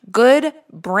Good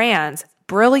brands,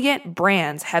 brilliant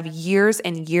brands have years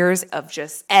and years of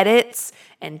just edits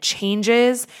and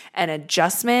changes and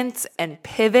adjustments and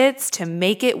pivots to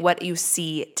make it what you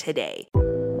see today.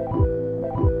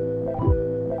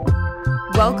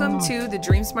 Welcome to the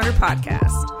Dream Smarter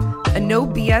Podcast, a no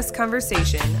BS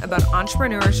conversation about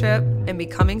entrepreneurship and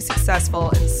becoming successful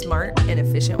in smart and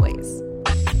efficient ways.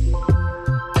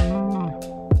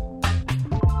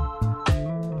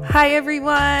 Hi,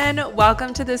 everyone.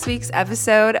 Welcome to this week's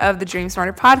episode of the Dream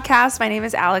Smarter Podcast. My name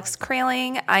is Alex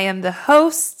Kraling. I am the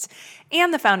host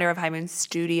and the founder of High Moon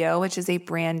Studio, which is a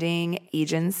branding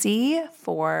agency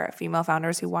for female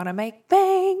founders who want to make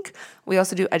bank. We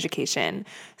also do education.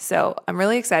 So I'm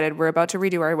really excited. We're about to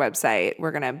redo our website.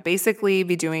 We're going to basically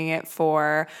be doing it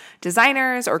for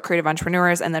designers or creative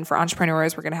entrepreneurs. And then for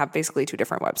entrepreneurs, we're going to have basically two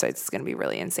different websites. It's going to be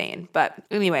really insane. But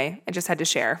anyway, I just had to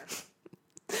share.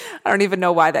 I don't even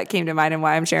know why that came to mind and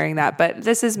why I'm sharing that, but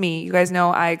this is me. You guys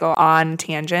know I go on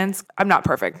tangents. I'm not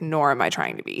perfect, nor am I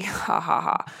trying to be. Ha ha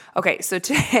ha. Okay, so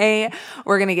today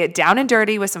we're going to get down and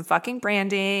dirty with some fucking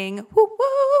branding. Woo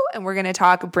woo. And we're going to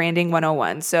talk branding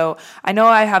 101. So I know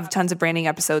I have tons of branding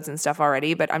episodes and stuff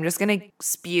already, but I'm just going to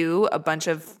spew a bunch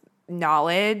of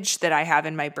knowledge that I have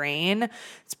in my brain.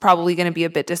 It's probably going to be a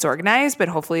bit disorganized, but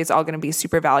hopefully it's all going to be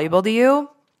super valuable to you.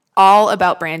 All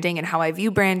about branding and how I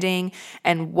view branding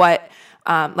and what,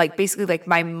 basically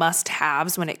my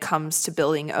must-haves when it comes to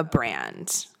building a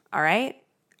brand. All right?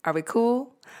 Are we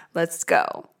cool? Let's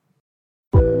go.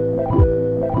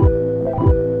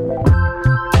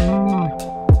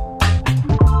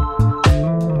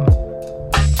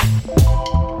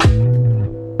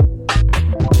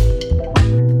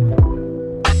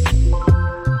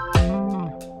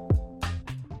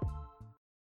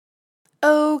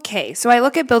 Okay, so I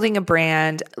look at building a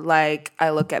brand like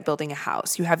I look at building a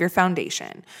house. You have your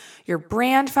foundation, your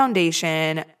brand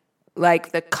foundation,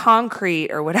 like the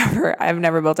concrete or whatever. I've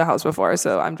never built a house before,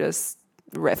 so I'm just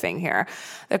riffing here.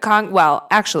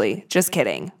 Actually, just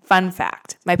kidding. Fun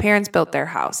fact. My parents built their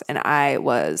house and I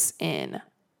was in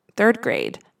third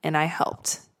grade and I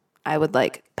helped. I would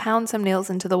pound some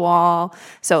nails into the wall.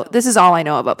 So this is all I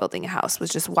know about building a house, was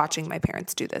just watching my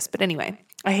parents do this. But anyway,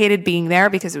 I hated being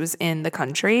there because it was in the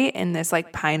country in this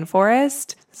pine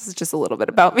forest. This is just a little bit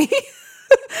about me.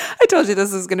 I told you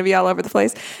this is going to be all over the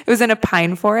place. It was in a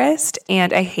pine forest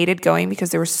and I hated going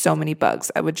because there were so many bugs.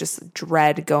 I would just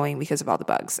dread going because of all the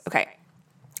bugs. Okay.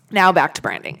 Now back to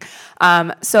branding.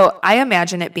 So I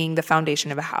imagine it being the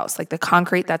foundation of a house, like the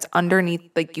concrete that's underneath,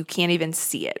 you can't even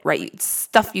see it, right? It's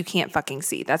stuff you can't fucking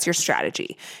see. That's your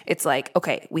strategy. It's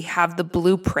okay, we have the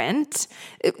blueprint.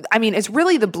 It's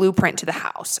really the blueprint to the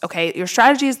house, okay? Your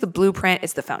strategy is the blueprint,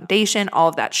 it's the foundation, all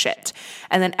of that shit.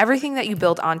 And then everything that you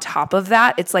build on top of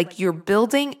that, it's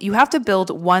you have to build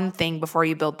one thing before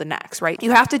you build the next, right?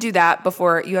 You have to do that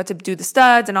before, you have to do the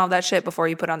studs and all that shit before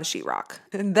you put on the sheetrock.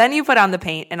 And then you put on the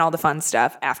paint and all the fun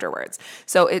stuff afterwards.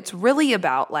 So it's really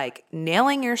about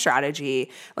nailing your strategy,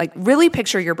 really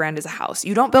picture your brand as a house.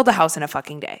 You don't build a house in a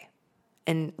fucking day.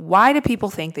 And why do people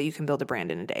think that you can build a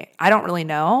brand in a day? I don't really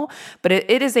know, but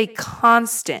it is a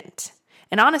constant.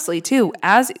 And honestly too,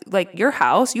 as your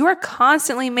house, you are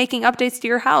constantly making updates to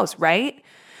your house, right?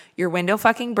 Your window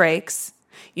fucking breaks.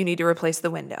 You need to replace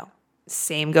the window.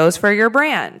 Same goes for your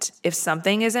brand. If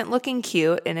something isn't looking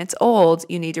cute and it's old,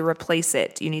 you need to replace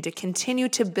it. You need to continue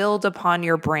to build upon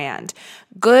your brand.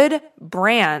 Good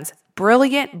brands,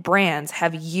 brilliant brands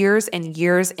have years and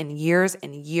years and years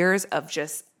and years of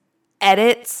just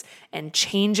edits and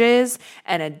changes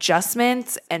and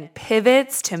adjustments and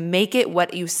pivots to make it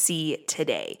what you see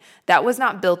today. That was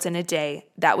not built in a day.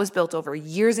 That was built over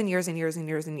years and years and years and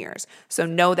years and years. So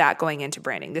know that going into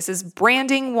branding. This is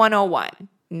branding 101.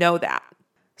 Know that.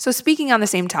 So speaking on the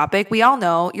same topic, we all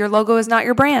know your logo is not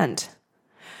your brand.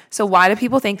 So why do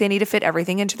people think they need to fit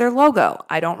everything into their logo?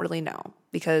 I don't really know,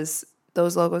 because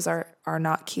those logos are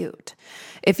not cute.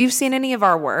 If you've seen any of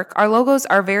our work, our logos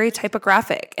are very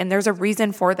typographic, and there's a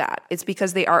reason for that. It's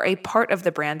because they are a part of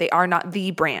the brand. They are not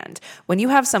the brand. When you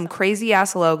have some crazy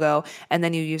ass logo and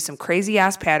then you use some crazy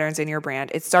ass patterns in your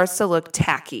brand, it starts to look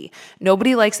tacky.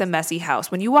 Nobody likes a messy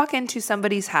house. When you walk into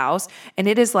somebody's house and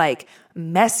it is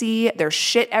messy, there's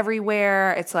shit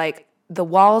everywhere. It's the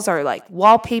walls are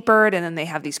wallpapered, and then they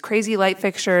have these crazy light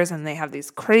fixtures and they have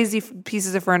these crazy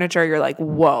pieces of furniture. You're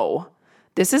whoa.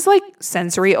 This is like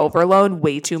sensory overload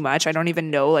way too much. I don't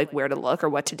even know like where to look or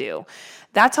what to do.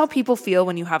 That's how people feel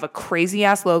when you have a crazy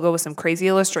ass logo with some crazy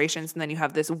illustrations and then you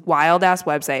have this wild ass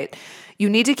website. You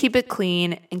need to keep it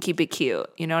clean and keep it cute.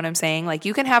 You know what I'm saying? Like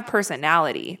you can have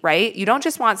personality, right? You don't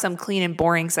just want some clean and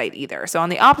boring site either. So on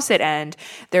the opposite end,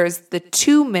 there's the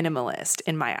too minimalist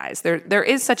in my eyes. There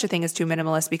is such a thing as too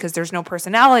minimalist because there's no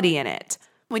personality in it.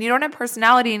 When you don't have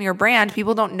personality in your brand,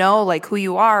 people don't know like who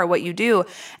you are or what you do.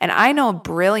 And I know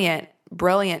brilliant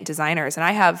designers, and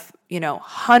I have,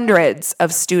 hundreds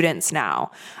of students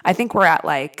now. I think we're at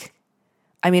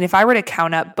if I were to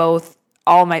count up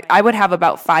I would have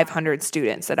about 500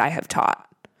 students that I have taught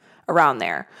around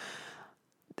there.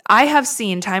 I have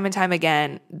seen time and time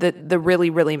again the really,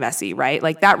 really messy, right?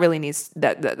 Like that really needs,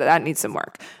 that needs some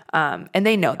work. And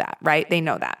they know that, right? They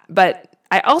know that. But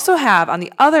I also have, on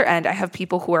the other end, I have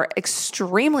people who are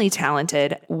extremely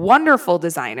talented, wonderful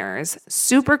designers,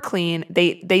 super clean.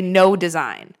 They know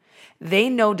design. They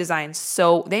know design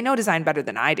better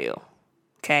than I do,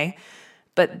 okay?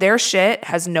 But their shit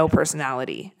has no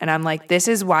personality. And I'm like, this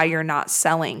is why you're not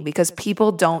selling, because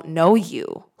people don't know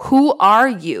you. Who are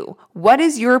you? What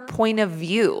is your point of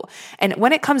view? And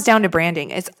when it comes down to branding,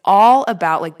 it's all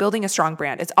about like building a strong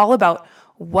brand. It's all about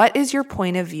what is your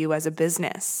point of view as a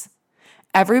business?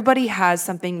 Everybody has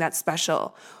something that's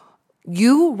special.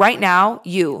 You right now,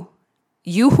 you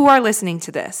who are listening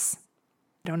to this,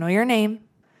 I don't know your name,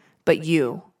 but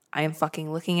I am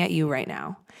fucking looking at you right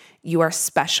now. You are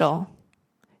special.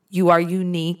 You are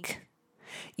unique.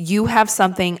 You have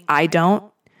something I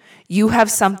don't. You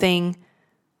have something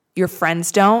your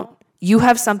friends don't. You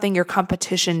have something your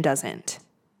competition doesn't.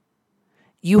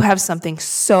 You have something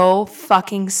so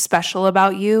fucking special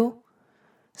about you.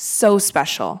 So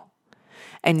special.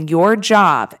 And your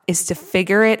job is to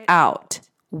figure it out.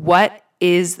 What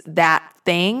is that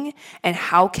thing? And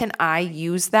how can I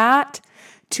use that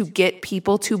to get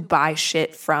people to buy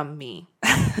shit from me?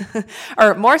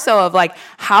 Or more so of like,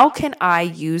 how can I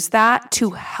use that to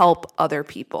help other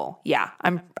people? Yeah,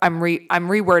 I'm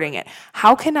rewording it.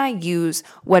 How can I use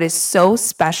what is so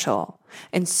special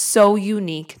and so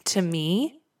unique to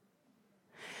me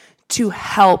to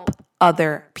help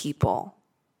other people?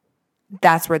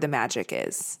 That's where the magic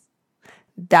is.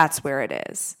 That's where it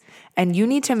is. And you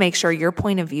need to make sure your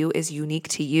point of view is unique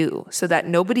to you so that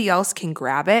nobody else can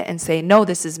grab it and say, no,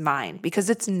 this is mine, because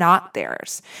it's not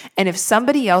theirs. And if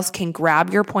somebody else can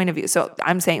grab your point of view, so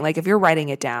I'm saying like if you're writing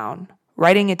it down,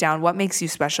 what makes you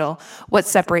special, what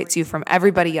separates you from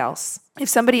everybody else. If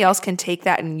somebody else can take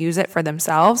that and use it for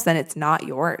themselves, then it's not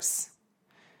yours.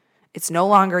 It's no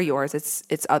longer yours,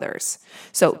 it's others.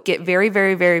 So get very,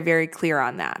 very, very, very clear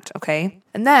on that, okay?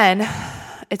 And then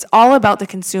it's all about the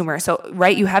consumer. So,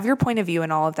 right, you have your point of view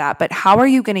and all of that, but how are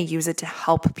you going to use it to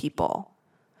help people?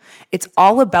 It's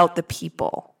all about the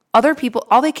people. Other people,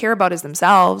 all they care about is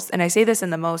themselves. And I say this in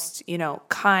the most,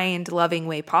 kind, loving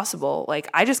way possible. Like,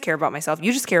 I just care about myself.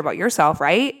 You just care about yourself,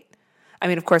 right? I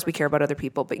mean, of course we care about other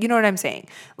people, but you know what I'm saying?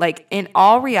 Like in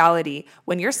all reality,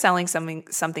 when you're selling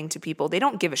something to people, they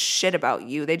don't give a shit about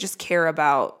you. They just care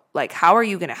about like, how are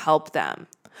you going to help them?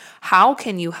 How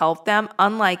can you help them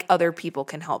unlike other people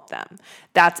can help them?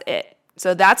 That's it.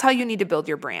 So that's how you need to build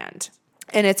your brand.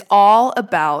 And it's all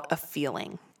about a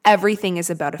feeling. Everything is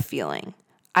about a feeling.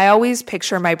 I always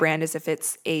picture my brand as if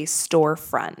it's a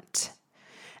storefront.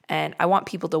 And I want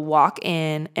people to walk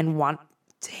in and want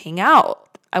to hang out.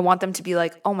 I want them to be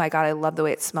like, oh my God, I love the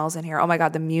way it smells in here. Oh my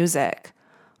God, the music.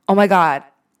 Oh my God,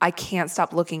 I can't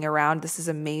stop looking around. This is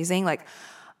amazing. Like,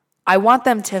 I want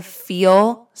them to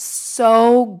feel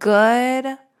so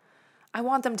good. I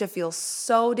want them to feel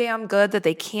so damn good that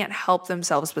they can't help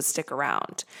themselves but stick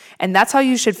around. And that's how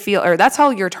you should feel, or that's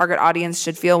how your target audience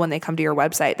should feel when they come to your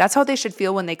website. That's how they should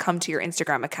feel when they come to your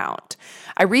Instagram account.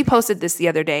 I reposted this the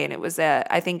other day, and it was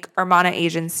I think Hermana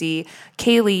Agency,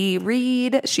 Kaylee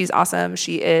Reed. She's awesome.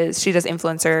 She does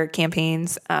influencer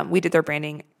campaigns. We did their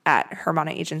branding at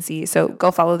Hermana Agency, so go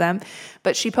follow them.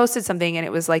 But she posted something, and it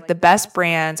was like, the best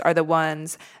brands are the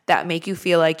ones that make you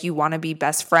feel like you want to be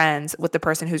best friends with the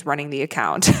person who's running the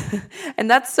account. And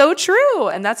that's so true.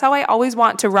 And that's how I always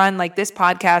want to run like this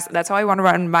podcast. That's how I want to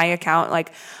run my account.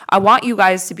 Like, I want you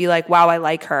guys to be like, wow, I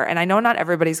like her. And I know not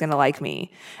everybody's going to like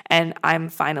me. And I'm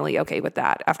finally okay with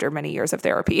that after many years of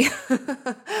therapy.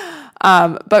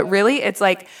 But really, it's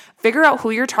like, figure out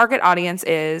who your target audience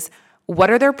is. What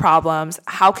are their problems?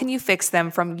 How can you fix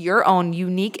them from your own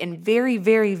unique and very,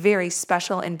 very, very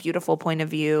special and beautiful point of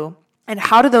view? And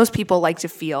how do those people like to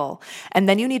feel? And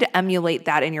then you need to emulate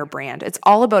that in your brand. It's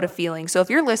all about a feeling. So if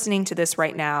you're listening to this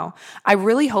right now, I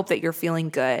really hope that you're feeling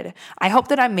good. I hope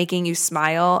that I'm making you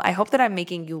smile. I hope that I'm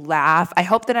making you laugh. I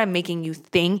hope that I'm making you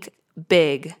think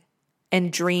big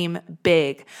and dream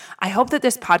big. I hope that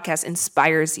this podcast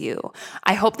inspires you.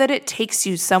 I hope that it takes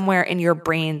you somewhere in your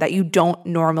brain that you don't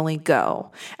normally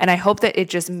go. And I hope that it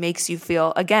just makes you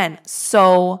feel, again,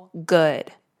 so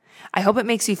good. I hope it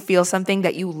makes you feel something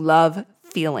that you love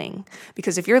feeling,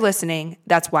 because if you're listening,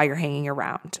 that's why you're hanging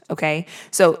around. Okay.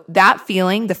 So that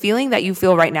feeling, the feeling that you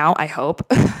feel right now, I hope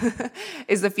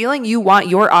is the feeling you want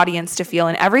your audience to feel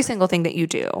in every single thing that you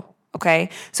do. Okay.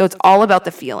 So it's all about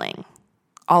the feeling,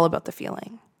 all about the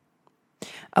feeling.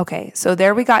 Okay, so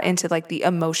there we got into like the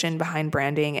emotion behind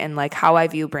branding and like how I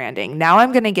view branding. Now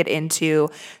I'm going to get into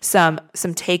some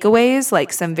takeaways,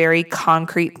 like some very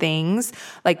concrete things,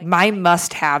 like my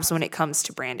must-haves when it comes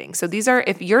to branding. So these are,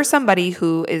 if you're somebody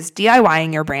who is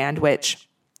DIYing your brand, which,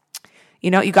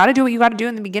 you got to do what you got to do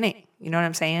in the beginning. You know what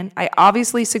I'm saying? I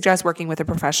obviously suggest working with a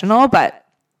professional, but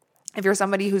if you're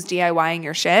somebody who's DIYing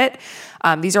your shit,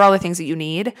 these are all the things that you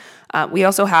need. We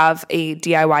also have a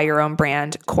DIY your own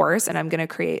brand course, and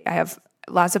I have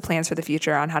lots of plans for the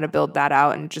future on how to build that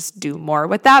out and just do more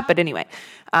with that. But anyway,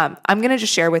 I'm going to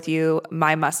just share with you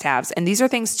my must-haves. And these are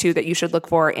things too that you should look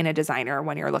for in a designer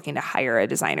when you're looking to hire a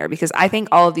designer, because I think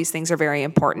all of these things are very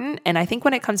important. And I think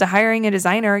when it comes to hiring a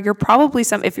designer, you're probably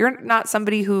if you're not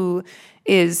somebody who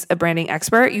is a branding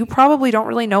expert, you probably don't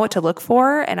really know what to look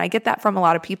for. And I get that from a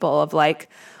lot of people of like,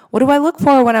 what do I look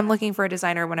for when I'm looking for a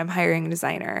designer, when I'm hiring a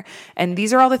designer? And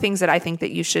these are all the things that I think that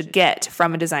you should get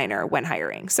from a designer when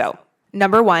hiring. So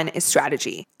number one is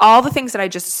strategy. All the things that I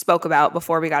just spoke about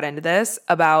before we got into this,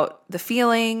 about the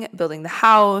feeling, building the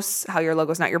house, how your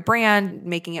logo is not your brand,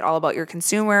 making it all about your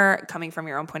consumer, coming from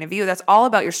your own point of view, that's all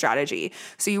about your strategy.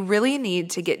 So you really need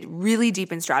to get really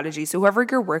deep in strategy. So whoever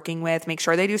you're working with, make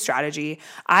sure they do strategy.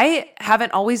 I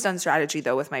haven't always done strategy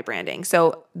though with my branding.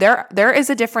 So there is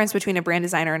a difference between a brand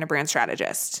designer and a brand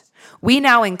strategist. We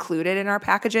now include it in our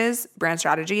packages, brand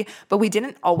strategy, but we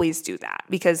didn't always do that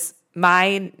because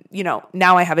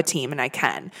now I have a team and I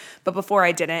can, but before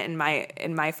I didn't,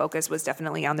 and my focus was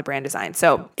definitely on the brand design.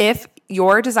 So if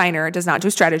your designer does not do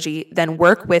strategy, then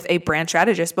work with a brand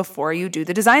strategist before you do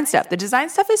the design stuff. The design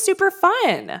stuff is super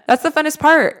fun. That's the funnest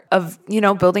part of,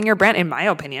 building your brand. In my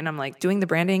opinion, I'm like doing the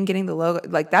branding, getting the logo,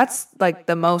 like that's like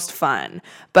the most fun.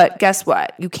 But guess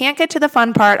what? You can't get to the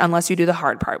fun part unless you do the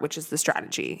hard part, which is the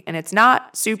strategy. And it's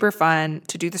not super fun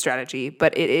to do the strategy,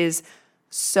 but it is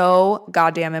so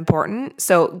goddamn important.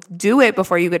 So do it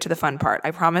before you get to the fun part.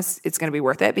 I promise it's going to be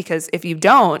worth it, because if you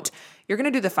don't, you're going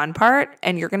to do the fun part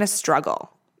and you're going to struggle.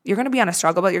 You're going to be on a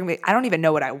struggle, but you're going to be, I don't even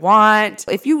know what I want.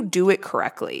 If you do it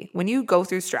correctly, when you go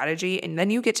through strategy and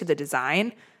then you get to the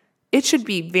design, it should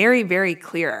be very, very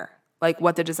clear like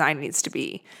what the design needs to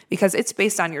be, because it's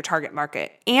based on your target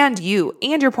market and you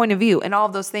and your point of view and all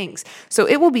of those things. So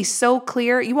it will be so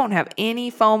clear. You won't have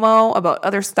any FOMO about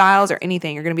other styles or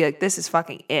anything. You're going to be like, this is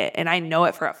fucking it. And I know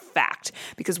it for a fact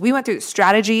because we went through the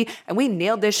strategy and we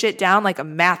nailed this shit down like a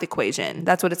math equation.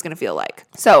 That's what it's going to feel like.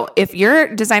 So if your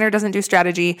designer doesn't do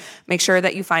strategy, make sure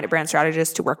that you find a brand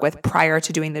strategist to work with prior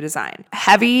to doing the design.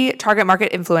 Heavy target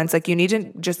market influence. Like you need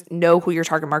to just know who your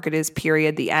target market is,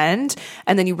 period, the end.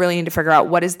 And then you really need to figure out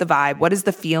what is the vibe, what is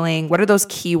the feeling, what are those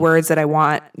keywords that I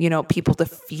want, people to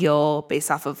feel based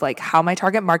off of like how my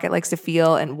target market likes to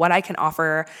feel and what I can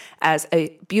offer as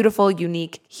a beautiful,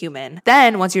 unique human.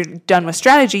 Then once you're done with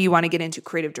strategy, you want to get into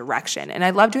creative direction. And I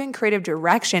love doing creative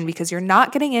direction because you're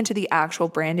not getting into the actual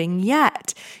branding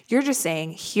yet. You're just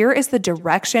saying, here is the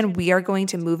direction we are going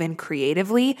to move in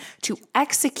creatively to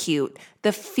execute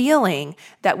the feeling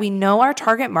that we know our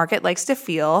target market likes to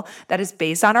feel, that is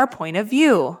based on our point of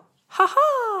view.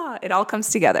 Ha! It all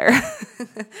comes together.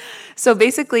 So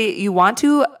basically, you want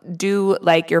to do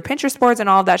like your Pinterest boards and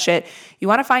all of that shit. You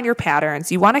want to find your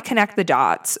patterns. You want to connect the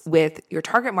dots with your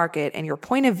target market and your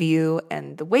point of view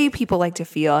and the way people like to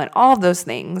feel and all of those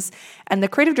things. And the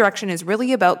creative direction is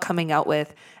really about coming out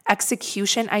with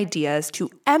execution ideas to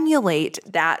emulate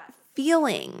that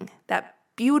feeling, that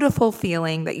beautiful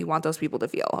feeling that you want those people to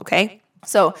feel, okay?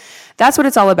 So that's what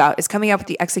it's all about, is coming up with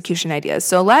the execution ideas.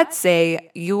 So let's say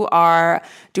you are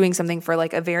doing something for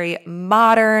like a very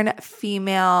modern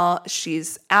female.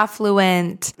 She's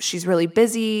affluent. She's really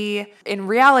busy. In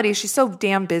reality, she's so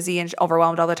damn busy and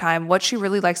overwhelmed all the time. What she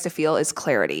really likes to feel is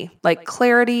clarity. Like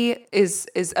clarity is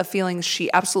a feeling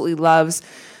she absolutely loves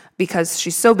because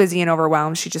she's so busy and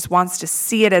overwhelmed. She just wants to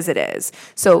see it as it is.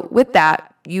 So with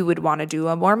that, you would want to do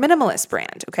a more minimalist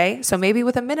brand, okay? So maybe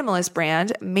with a minimalist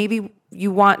brand, maybe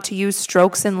you want to use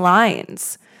strokes and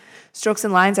lines. Strokes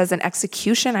and lines as an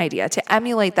execution idea to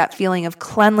emulate that feeling of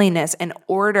cleanliness and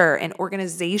order and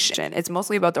organization. It's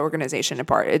mostly about the organization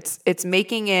part. It's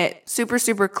making it super,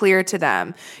 super clear to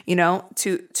them,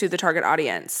 to the target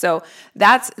audience. So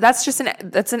that's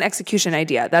an execution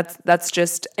idea. That's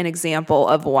just an example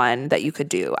of one that you could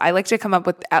do. I like to come up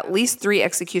with at least 3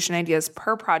 execution ideas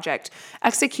per project.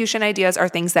 Execution ideas are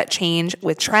things that change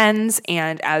with trends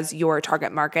and as your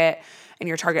target market and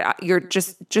your target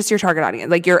audience,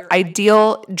 like your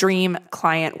ideal dream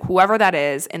client, whoever that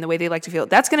is, and the way they like to feel,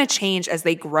 that's going to change as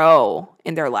they grow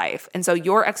in their life. And so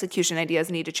your execution ideas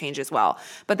need to change as well.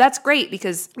 But that's great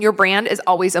because your brand is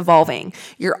always evolving.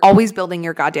 You're always building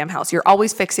your goddamn house. You're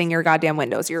always fixing your goddamn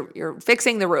windows. You're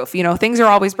fixing the roof. Things are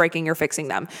always breaking. You're fixing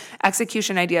them.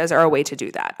 Execution ideas are a way to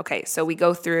do that. Okay, so we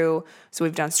go through, so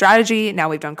we've done strategy, now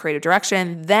we've done creative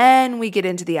direction, then we get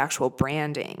into the actual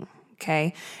branding.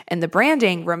 Okay. And the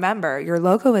branding, remember, your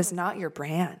logo is not your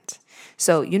brand.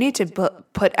 So you need to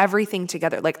put everything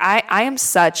together. Like I am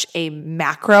such a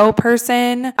macro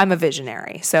person. I'm a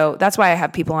visionary. So that's why I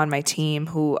have people on my team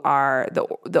who are the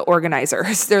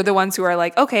organizers. They're the ones who are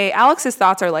like, okay, Alex's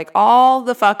thoughts are like all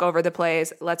the fuck over the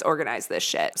place. Let's organize this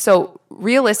shit. So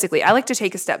realistically, I like to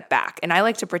take a step back and I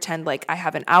like to pretend like I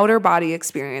have an outer body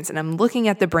experience and I'm looking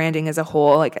at the branding as a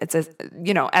whole, like it's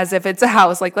as if it's a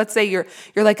house. Like let's say you're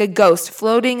like a ghost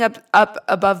floating up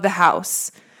above the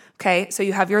house. Okay, so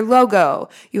you have your logo,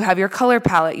 you have your color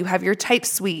palette, you have your type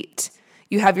suite,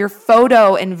 you have your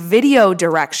photo and video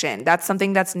direction. That's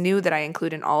something that's new that I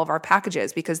include in all of our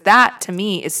packages because that, to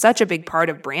me, is such a big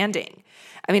part of branding.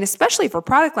 I mean, especially for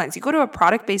product lines. You go to a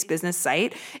product-based business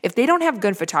site, if they don't have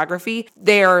good photography,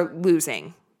 they are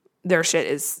losing. Their shit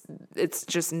it's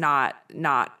just not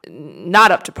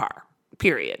up to par,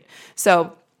 period.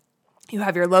 So you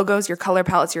have your logos, your color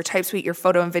palettes, your type suite, your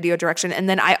photo and video direction. And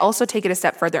then I also take it a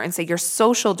step further and say your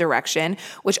social direction,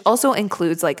 which also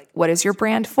includes like, what is your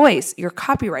brand voice, your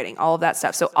copywriting, all of that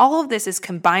stuff. So all of this is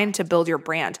combined to build your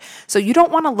brand. So you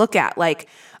don't want to look at like,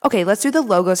 okay, let's do the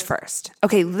logos first.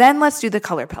 Okay, then let's do the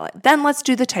color palette. Then let's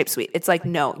do the type suite. It's like,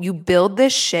 no, you build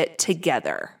this shit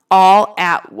together all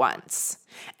at once.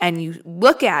 And you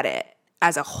look at it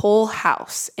as a whole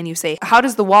house and you say, how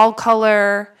does the wall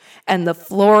color and the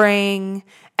flooring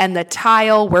and the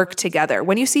tile work together?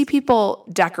 When you see people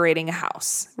decorating a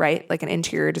house, right? Like an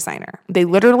interior designer, they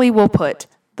literally will put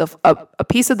a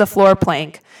piece of the floor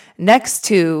plank next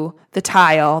to the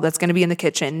tile that's going to be in the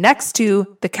kitchen, next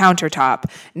to the countertop,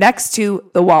 next to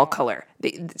the wall color.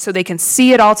 So they can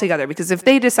see it all together, because if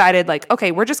they decided like,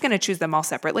 okay, we're just going to choose them all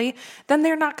separately, then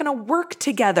they're not going to work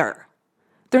together.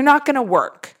 They're not going to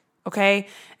work. Okay.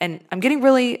 And I'm getting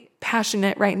really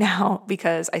passionate right now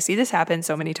because I see this happen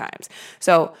so many times.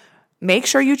 So make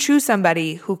sure you choose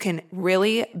somebody who can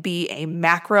really be a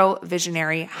macro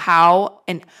visionary.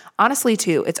 And honestly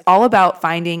too, it's all about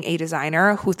finding a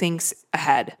designer who thinks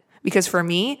ahead. Because for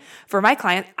me, for my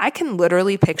client, I can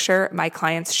literally picture my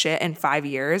client's shit in 5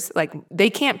 years. Like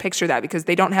they can't picture that because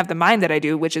they don't have the mind that I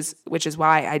do, which is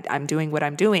why I'm doing what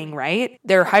I'm doing, right?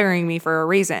 They're hiring me for a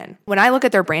reason. When I look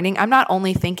at their branding, I'm not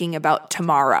only thinking about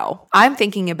tomorrow. I'm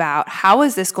thinking about how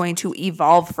is this going to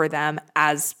evolve for them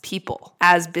as people,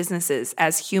 as businesses,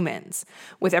 as humans,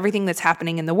 with everything that's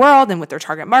happening in the world and with their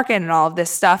target market and all of this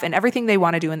stuff and everything they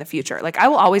want to do in the future. Like I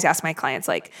will always ask my clients,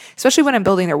 like, especially when I'm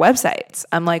building their websites,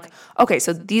 I'm like, okay,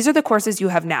 so these are the courses you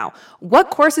have now. What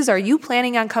courses are you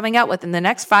planning on coming out with in the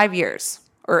next 5 years?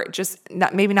 Or just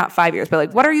maybe not 5 years, but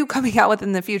like, what are you coming out with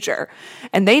in the future?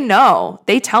 And they know,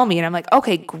 they tell me, and I'm like,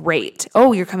 okay, great.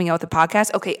 Oh, you're coming out with a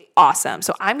podcast? Okay, awesome.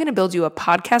 So I'm going to build you a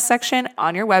podcast section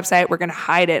on your website. We're going to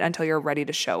hide it until you're ready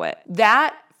to show it.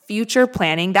 That future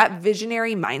planning, that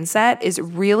visionary mindset is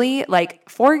really like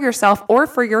for yourself or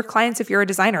for your clients if you're a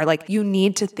designer. Like you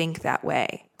need to think that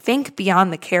way. Think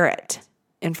beyond the carrot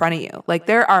in front of you. Like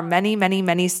there are many, many,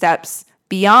 many steps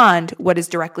beyond what is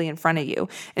directly in front of you.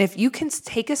 And if you can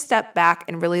take a step back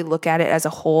and really look at it as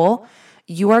a whole,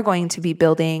 you are going to be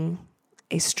building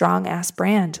a strong ass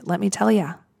brand. Let me tell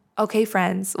you. Okay,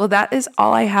 friends. Well, that is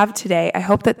all I have today. I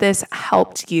hope that this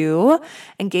helped you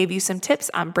and gave you some tips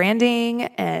on branding.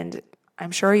 And I'm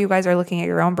sure you guys are looking at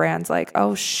your own brands like,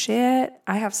 oh shit,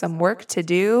 I have some work to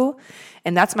do.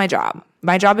 And that's my job.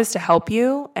 My job is to help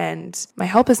you, and my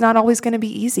help is not always going to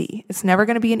be easy. It's never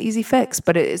going to be an easy fix,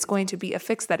 but it is going to be a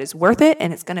fix that is worth it,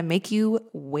 and it's going to make you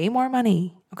way more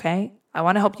money, okay? I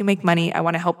want to help you make money. I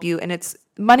want to help you, and it's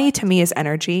money to me is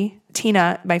energy.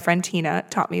 Tina, my friend Tina,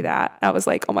 taught me that. I was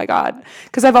like, oh my God.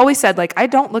 Because I've always said, like, I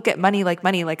don't look at money like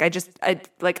money. Like, I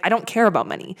don't care about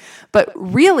money. But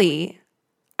really,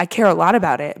 I care a lot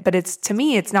about it. But to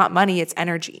me, it's not money, it's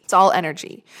energy. It's all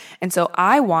energy. And so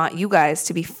I want you guys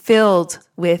to be filled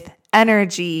with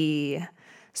energy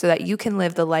so that you can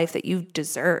live the life that you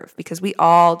deserve, because we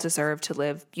all deserve to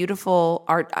live beautiful,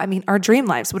 our dream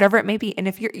lives, whatever it may be. And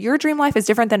if your dream life is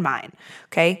different than mine,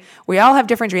 okay? We all have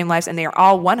different dream lives, and they are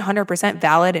all 100%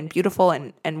 valid and beautiful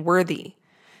and worthy.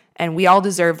 And we all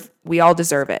deserve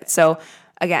it. So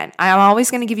again, I'm always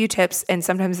going to give you tips, and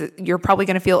sometimes you're probably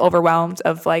going to feel overwhelmed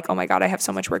of like, oh my God, I have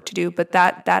so much work to do. But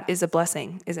that is a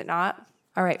blessing, is it not?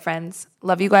 All right, friends.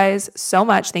 Love you guys so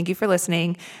much. Thank you for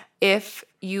listening. If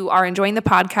you are enjoying the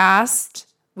podcast,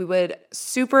 we would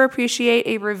super appreciate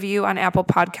a review on Apple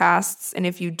Podcasts. And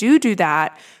if you do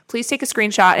that, please take a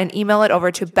screenshot and email it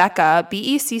over to Becca,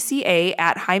 BECCA,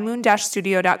 at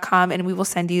highmoon-studio.com, and we will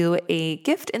send you a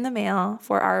gift in the mail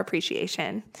for our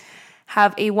appreciation.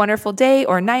 Have a wonderful day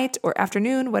or night or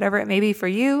afternoon, whatever it may be for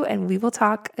you, and we will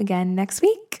talk again next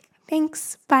week.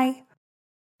 Thanks. Bye.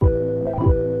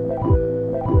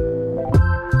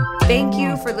 Thank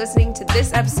you for listening to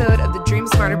this episode of the Dream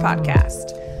Smarter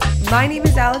podcast. My name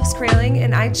is Alex Kraling,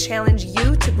 and I challenge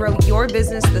you to grow your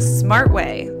business the smart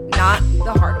way, not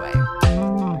the hard way.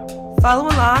 Follow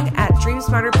along at Dream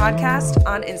Smarter Podcast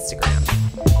on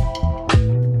Instagram.